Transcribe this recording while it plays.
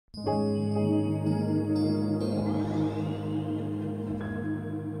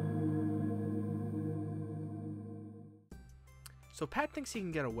So Pat thinks he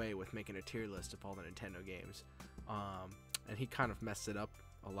can get away with making a tier list of all the Nintendo games, and he kind of messed it up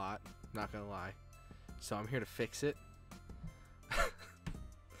a lot, not gonna lie. So I'm here to fix it.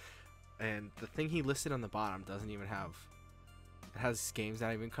 And the thing he listed on the bottom doesn't even have, it has games that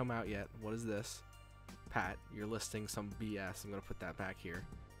haven't even come out yet. What is this? Pat, you're listing some BS. I'm gonna put that back here.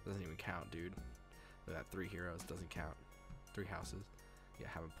 Doesn't even count, dude. Look at that, 3 heroes, doesn't count. 3 houses. Yeah,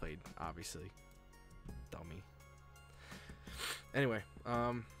 haven't played, obviously. Dummy. Anyway,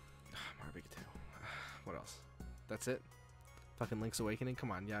 Mario Big 2. What else? That's it? Fucking Link's Awakening?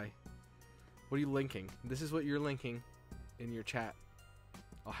 Come on, yay. What are you linking? This is what you're linking in your chat.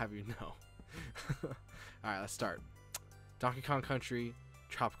 I'll have you know. Alright, let's start. Donkey Kong Country,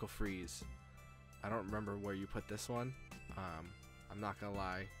 Tropical Freeze. I don't remember where you put this one. I'm not gonna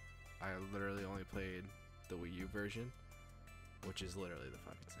lie. I literally only played the Wii U version, which is literally the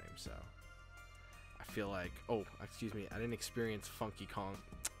fucking same, so I feel like, oh, excuse me, I didn't experience Funky Kong.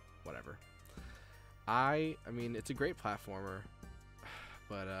 Whatever. I mean, it's a great platformer,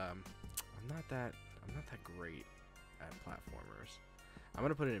 but I'm not that great at platformers. I'm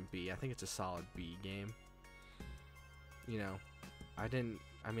gonna put it in B. I think it's a solid B game. You know, I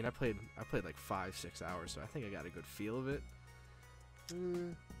played like 5-6 hours, so I think I got a good feel of it.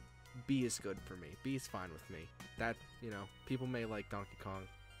 B is good for me. B is fine with me. That, you know, people may like Donkey Kong,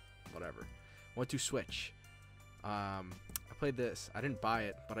 whatever. Went to Switch. I played this. I didn't buy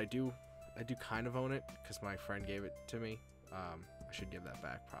it, but I do kind of own it because my friend gave it to me. I should give that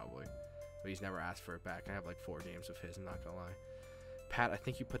back probably, but he's never asked for it back. I have like 4 games of his. I'm not gonna lie. Pat, I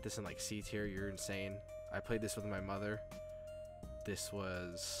think you put this in like C tier. You're insane. I played this with my mother. This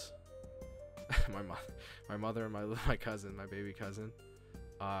was my mother and my cousin, my baby cousin.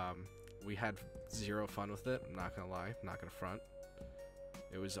 We had 0 fun with it. I'm not gonna lie. I'm not gonna front.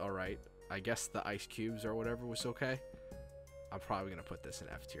 It was all right. I guess the ice cubes or whatever was okay. I'm probably gonna put this in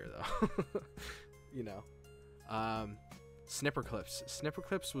F tier though. You know. Snipper Clips. Snipper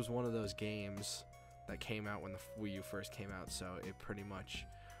Clips was one of those games that came out when the Wii U first came out, so it pretty much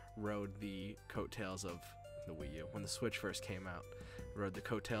rode the coattails of the Wii U. When the Switch first came out, it rode the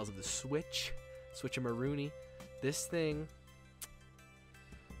coattails of the Switch-a-maroony. This thing,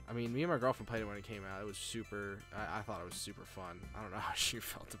 I mean, me and my girlfriend played it when it came out. It was super, I thought it was super fun. I don't know how she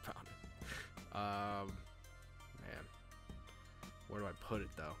felt about it. Man. Where do I put it,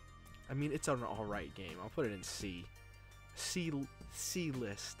 though? I mean, it's an alright game. I'll put it in C. C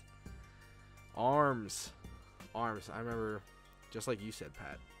list. Arms. I remember, just like you said,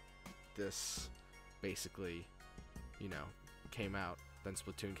 Pat, this basically, you know, came out. Then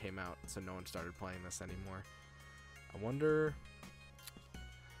Splatoon came out, so no one started playing this anymore. I wonder,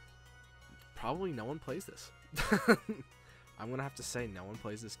 probably no one plays this. I'm gonna have to say no one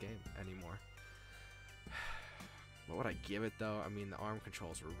plays this game anymore. What would I give it though? I mean, the arm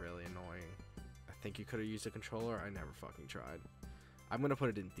controls were really annoying. I think you could have used a controller. I never fucking tried. I'm gonna put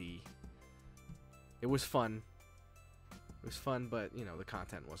it in D. It was fun. It was fun, but you know, the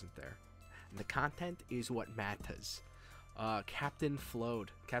content wasn't there. And the content is what matters. Captain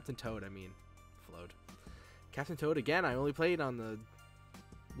Toad, I mean. Flowed. Captain Toad, again, I only played on the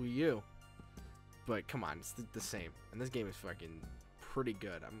Wii U. But come on, it's the same. And this game is fucking pretty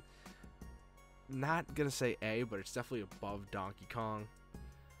good. I'm not gonna say A, but it's definitely above Donkey Kong.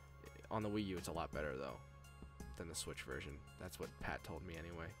 On the Wii U, it's a lot better, though, than the Switch version. That's what Pat told me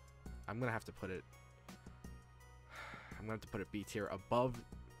anyway. I'm gonna have to put it B tier, above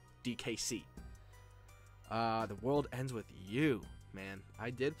DKC. The World Ends With You, man. I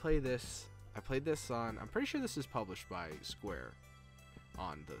did play this. I played this on, I'm pretty sure this is published by Square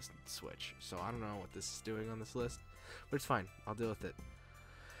on the Switch, so I don't know what this is doing on this list, but it's fine. I'll deal with it.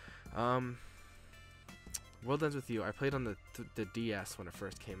 World Ends With You. I played on the DS when it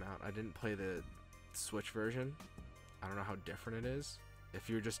first came out. I didn't play the Switch version. I don't know how different it is. If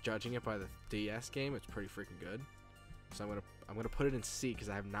you're just judging it by the DS game, it's pretty freaking good. So I'm gonna put it in C because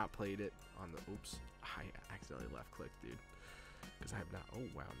I have not played it on the. Oops, I accidentally left clicked, dude. Because I have not. Oh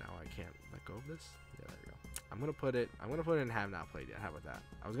wow, now I can't let go of this. Yeah, there you go. I'm gonna put it in have not played yet. How about that?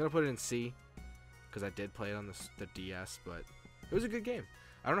 I was gonna put it in C because I did play it on the DS, but it was a good game.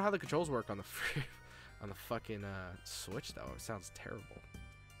 I don't know how the controls work on the on the fucking Switch though. It sounds terrible.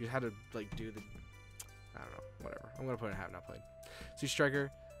 You had to like do the. I don't know. Whatever. I'm gonna put it in have not played. Sea Striker.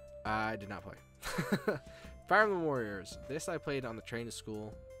 I did not play. Fire Emblem Warriors. This I played on the train to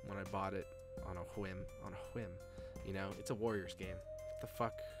school when I bought it on a whim. You know, it's a Warriors game. What the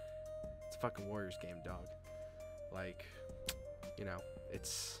fuck? It's a fucking Warriors game, dog. Like, you know,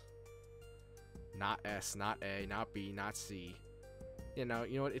 it's Not S, not A, not B, not C. You know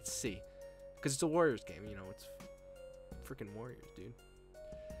what? It's C. Because it's a Warriors game. You know, it's freaking Warriors, dude.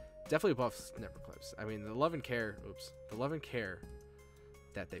 Definitely above Snipper Clips. I mean, the love and care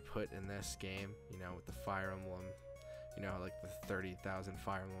that they put in this game, you know, with the Fire Emblem, you know, like the 30,000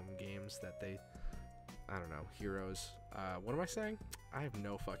 Fire Emblem games that they, I don't know, Heroes. What am I saying? I have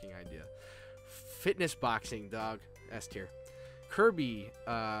no fucking idea. Fitness boxing, dog. S tier. Kirby,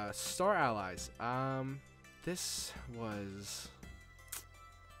 Star Allies. This was,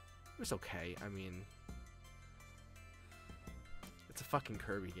 it was okay. I mean, it's a fucking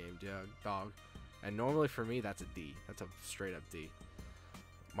Kirby game, dog. And normally for me, that's a D. That's a straight up D.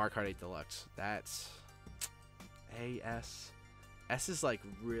 Mario Kart 8 Deluxe. That's A, S. S is like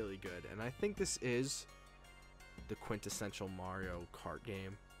really good. And I think this is the quintessential Mario Kart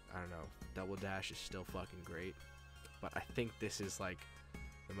game. I don't know. Double Dash is still fucking great. But I think this is like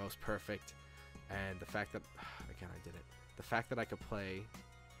the most perfect. And the fact that, again, I did it. The fact that I could play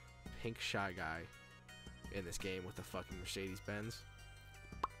Pink Shy Guy in this game with the fucking Mercedes-Benz.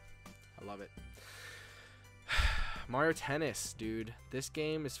 I love it. Mario Tennis, dude. This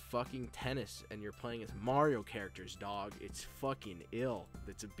game is fucking tennis, and you're playing as Mario characters, dog. It's fucking ill.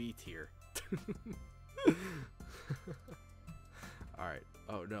 It's a B tier. Alright.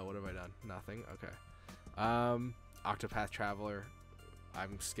 Oh, no. What have I done? Nothing? Okay. Octopath Traveler.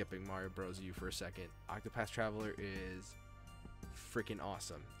 I'm skipping Mario Bros. U for a second. Octopath Traveler is freaking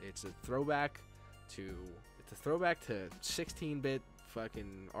awesome. It's a throwback to 16-bit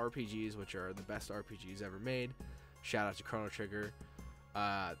fucking RPGs, which are the best RPGs ever made. Shout out to Chrono Trigger.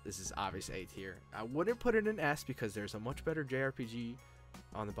 This is obvious A tier. I wouldn't put it in S because there's a much better JRPG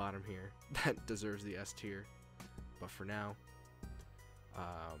on the bottom here that deserves the S tier. But for now,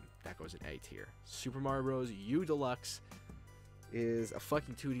 that goes in A tier. Super Mario Bros. U Deluxe is a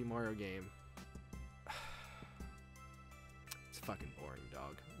fucking 2D Mario game. It's fucking boring,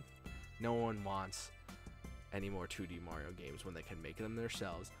 dog. No one wants any more 2D Mario games when they can make them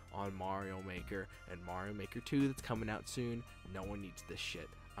themselves on Mario Maker and Mario Maker 2 that's coming out soon. No one needs this shit.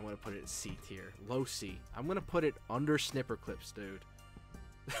 I'm gonna put it in C tier. Low C. I'm gonna put it under Snipper Clips, dude.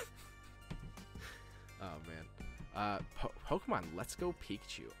 Oh man. Pokemon Let's Go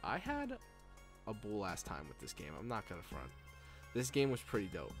Pikachu. I had a bull ass time with this game. I'm not gonna front. This game was pretty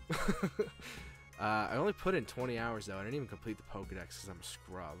dope. I only put in 20 hours though. I didn't even complete the Pokedex because I'm a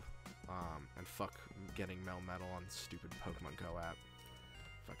scrub. And fuck getting Melmetal on the stupid Pokemon Go app.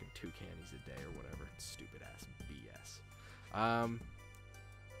 Fucking 2 candies a day or whatever. Stupid ass BS.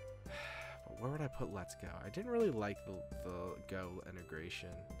 But where would I put Let's Go? I didn't really like the Go integration.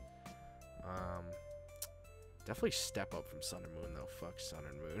 Definitely step up from Sun and Moon though. Fuck Sun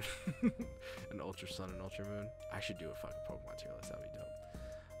and Moon. And Ultra Sun and Ultra Moon. I should do a fucking Pokemon tier list. That'd be dope.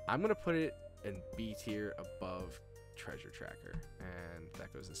 I'm gonna put it in B tier above Treasure Tracker, and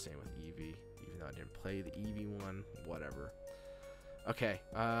that goes the same with Eevee, even though I didn't play the Eevee one. Whatever. Okay,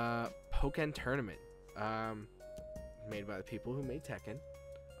 Pokken Tournament, made by the people who made Tekken,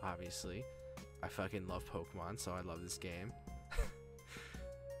 obviously. I fucking love Pokemon, so I love this game.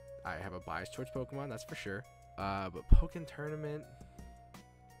 I have a bias towards Pokemon, that's for sure. But Pokken Tournament,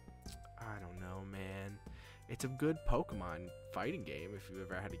 I don't know, man. It's a good Pokemon fighting game if you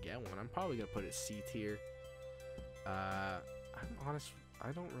ever had to get one. I'm probably gonna put it C tier. I'm honest,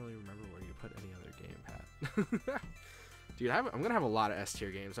 I don't really remember where you put any other game, Pat. Dude, I'm gonna have a lot of S tier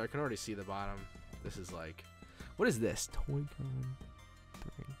games. I can already see the bottom. This is like, what is this? Toy-Con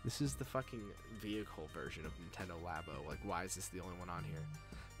 3. This is the fucking vehicle version of Nintendo Labo. Like, why is this the only one on here?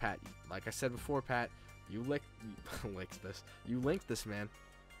 Pat, like I said before, Pat, you linked this. You linked this, man.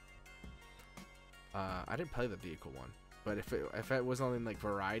 I didn't play the vehicle one, but if it was on like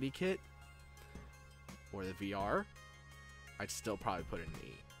Variety Kit or the VR, I'd still probably put it in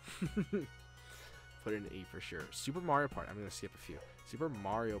E. Put it in E for sure. Super Mario Party. I'm gonna skip a few. Super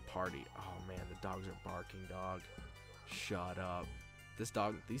Mario Party. Oh man, the dogs are barking, dog. Shut up. These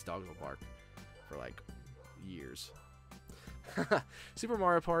dogs will bark for like years. Super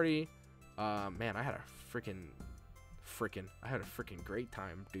Mario Party. Man, I had a freaking great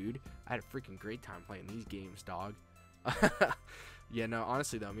time, dude. I had a freaking great time playing these games, dog. Yeah, no,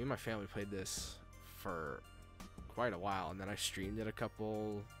 honestly though, me and my family played this for quite a while, and then I streamed it a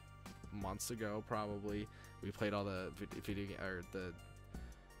couple months ago, probably. We played all the the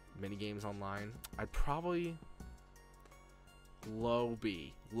mini games online. I'd probably low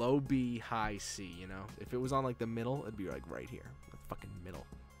B, high C. You know, if it was on like the middle, it'd be like right here, the fucking middle.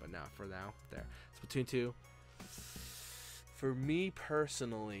 But no, for now, there. Splatoon 2. For me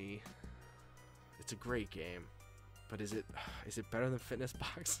personally, it's a great game, but is it better than fitness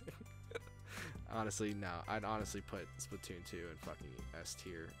boxing? Honestly, no. I'd honestly put Splatoon 2 and fucking S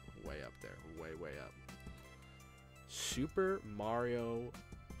tier way up there. Way, way up. Super Mario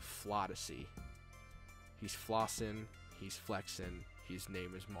Flodacy. He's flossing. He's flexing. His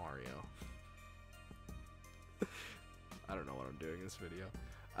name is Mario. I don't know what I'm doing in this video.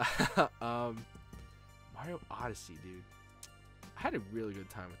 Mario Odyssey, dude. I had a really good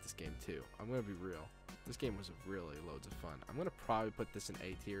time with this game, too. I'm going to be real. This game was really loads of fun. I'm going to probably put this in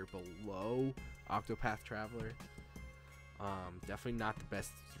A tier below Octopath Traveler. Definitely not the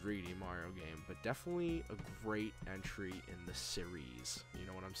best 3D Mario game, but definitely a great entry in the series. You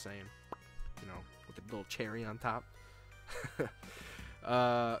know what I'm saying? You know, with the little cherry on top.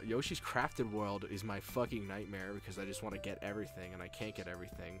 Yoshi's Crafted World is my fucking nightmare because I just want to get everything and I can't get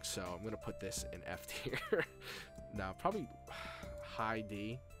everything, so I'm gonna put this in F tier. No, probably high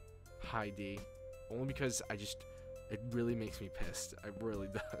D, only because it really makes me pissed. It really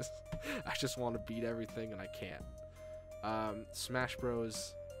does. I just want to beat everything and I can't. Smash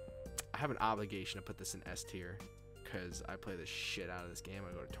Bros. I have an obligation to put this in S tier because I play the shit out of this game.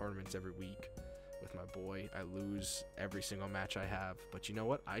 I go to tournaments every week with my boy. I lose every single match I have, but you know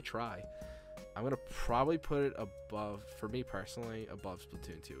what? I try. I'm gonna probably put it above, for me personally, above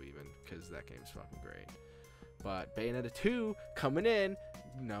Splatoon 2 even, because that game's fucking great. But Bayonetta 2 coming in.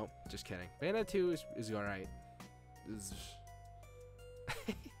 No, just kidding. Bayonetta 2 is alright.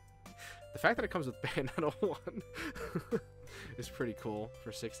 The fact that it comes with Bayonetta 1 is pretty cool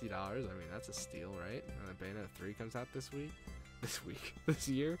for $60. I mean, that's a steal, right? And then Bayonetta 3 comes out this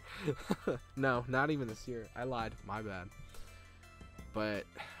year. No, not even this year. I lied, my bad. But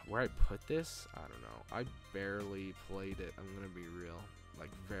where I put this, I don't know. I barely played it. I'm gonna be real, like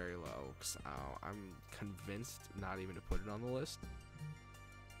very low. Cause I'm convinced not even to put it on the list.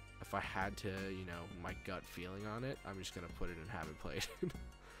 If I had to, you know, my gut feeling on it, I'm just gonna put it and haven't played it.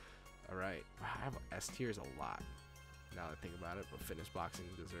 All right, I have S tiers a lot now that I think about it, but Fitness Boxing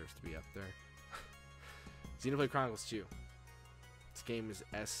deserves to be up there. Xenoblade Chronicles 2. This game is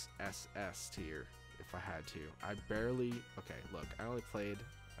SSS tier if I had to. I barely... Okay, look. I only played...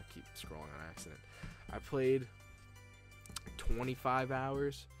 I keep scrolling on accident. I played 25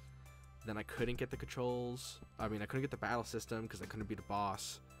 hours. Then I couldn't get the controls. I mean, I couldn't get the battle system because I couldn't beat a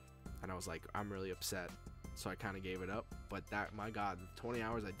boss. And I was like, I'm really upset. So I kind of gave it up. But that, my god, the 20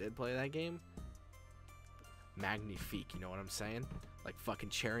 hours I did play that game, magnifique, you know what I'm saying? Like fucking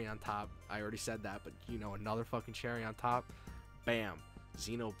cherry on top. I already said that, but you know, another fucking cherry on top. Bam.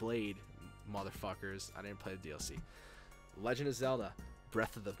 Xenoblade, motherfuckers. I didn't play the DLC. Legend of Zelda,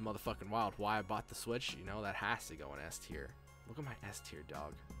 Breath of the motherfucking Wild. Why I bought the Switch, you know, that has to go in S tier. Look at my S tier,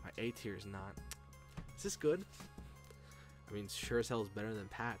 dog. My A tier is not. Is this good? I mean, sure as hell is better than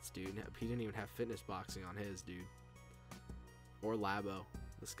Pat's, dude. He didn't even have Fitness Boxing on his, dude. Or Labo.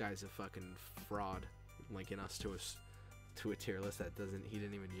 This guy's a fucking fraud, linking us to a tier list that he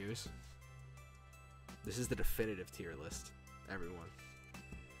didn't even use. This is the definitive tier list, everyone.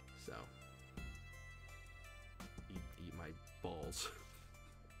 So, eat my balls.